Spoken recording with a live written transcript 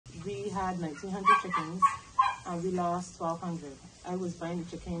we had 1,900 chickens and we lost 1,200. I was buying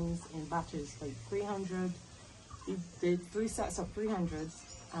chickens in batches, like 300. We did 3 sets of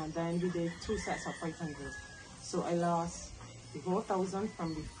 300s and then we did 2 sets of 500. So I lost the whole 1,000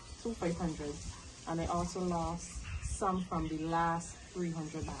 from the 2 500s, and I also lost some from the last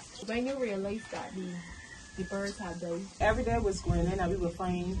 300 batch. When you realized that the birds had died? Every day was going in and we were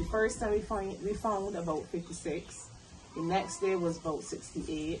finding, the first time we found about 56. The next day was about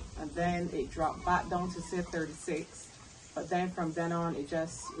 68, and then it dropped back down to say 36. But then from then on, it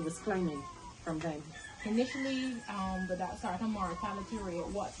was climbing from then. Initially, with that certain mortality rate,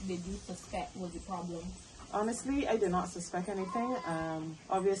 what did you suspect was the problem? Honestly, I did not suspect anything.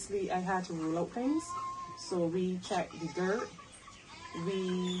 Obviously, I had to rule out things. So we checked the dirt.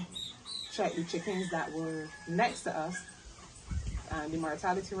 We checked the chickens that were next to us. And the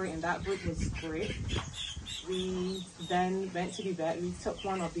mortality rate in that group was great. We then went to the vet. We took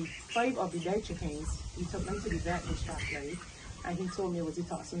 5 of the dead chickens. We took them to the vet with strap light, and he told me it was the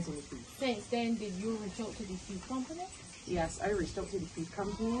toxins in the feed. Since then, did you reach out to the feed company? Yes, I reached out to the feed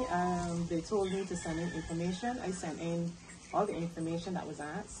company. They told me to send in information. I sent in all the information that was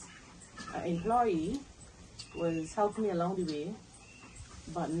asked. An employee was helping me along the way,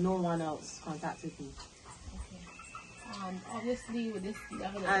 but no one else contacted me. Okay. Obviously, with this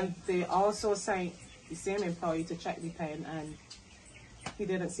level, and they also sent the same employee to check the pen, and he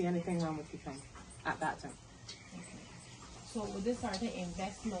didn't see anything wrong with the pen at that time. Okay. So with this certain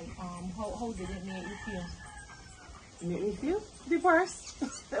investment, how did it make you feel? It made me feel depressed.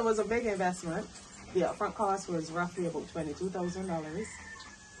 It was a big investment. The upfront cost was roughly about $22,000.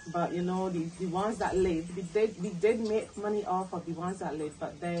 But you know, the ones that lived, we did make money off of the ones that lived,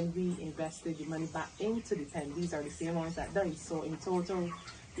 but then we invested the money back into the pen. These are the same ones that died. So in total,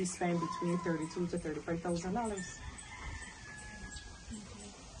 we spent between $32,000 to $35,000.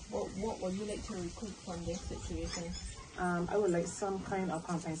 What would you like to recoup from this situation? I would like some kind of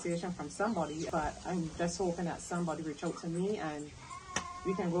compensation from somebody, but I'm just hoping that somebody reach out to me and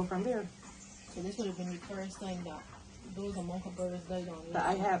we can go from there. So this would have been the first time that those amount of birds died on you? That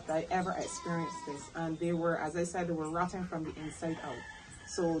I ever experienced this, and they were, as I said, they were rotten from the inside out.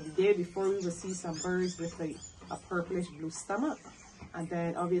 So the day before, we would see some birds with like a purplish blue stomach, and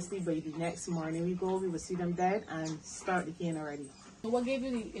then obviously by the next morning we would see them dead and start decaying already. So what gave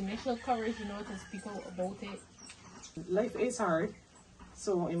you the initial courage, to speak out about it? Life is hard.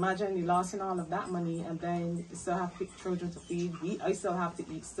 So imagine you lost all of that money, and then you still have children to feed. I still have to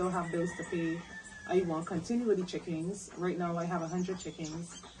eat, still have bills to pay. I want to continue with the chickens. Right now I have 100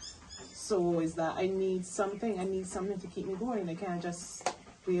 chickens. So is that I need something to keep me going. I can't just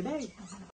play a day.